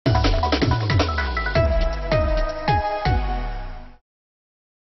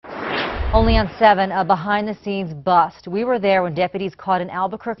Only on 7, a behind-the-scenes bust. We were there when deputies caught an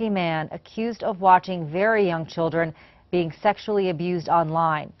Albuquerque man accused of watching very young children being sexually abused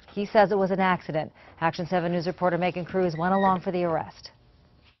online. He says it was an accident. Action 7 News reporter Megan Cruz went along for the arrest.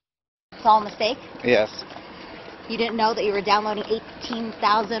 It's all a mistake? Yes. You didn't know that you were downloading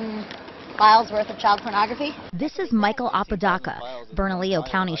 18,000 files worth of child pornography? This is Michael Apodaca. Bernalillo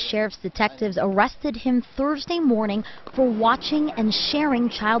County Sheriff's detectives arrested him Thursday morning for watching and sharing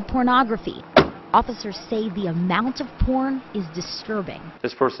child pornography. Officers say the amount of porn is disturbing.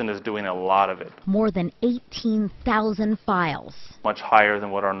 This person is doing a lot of it. More than 18,000 files. Much higher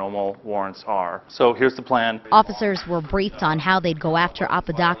than what our normal warrants are. So here's the plan. Officers were briefed on how they'd go after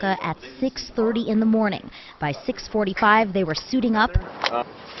Apodaca at 6:30 in the morning. By 6:45, they were suiting up.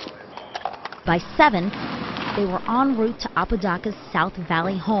 By 7, they were en route to Apodaca's South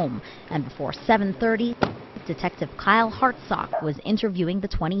Valley home. And before 7:30, Detective Kyle Hartsock was interviewing the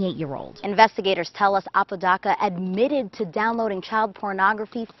 28-year-old. Investigators tell us Apodaca admitted to downloading child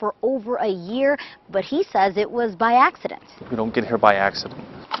pornography for over a year, but he says it was by accident. We don't get here by accident.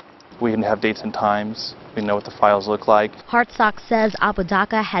 We can have dates and times. We know what the files look like. Hartsock says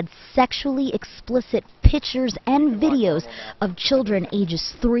Apodaca had sexually explicit pictures and videos of children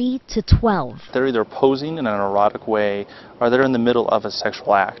ages 3 to 12. They're either posing in an erotic way or they're in the middle of a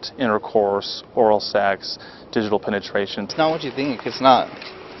sexual act, intercourse, oral sex, digital penetration. It's not what you think. It's not.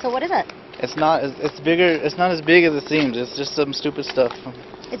 So what is it? It's not. It's bigger. It's not as big as it seems. It's just some stupid stuff.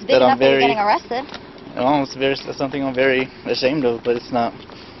 It's big enough that you're getting arrested. It's something I'm very ashamed of, but it's not.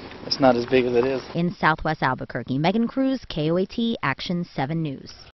 It's not as big as it is. In Southwest Albuquerque, Megan Cruz, KOAT, Action 7 News.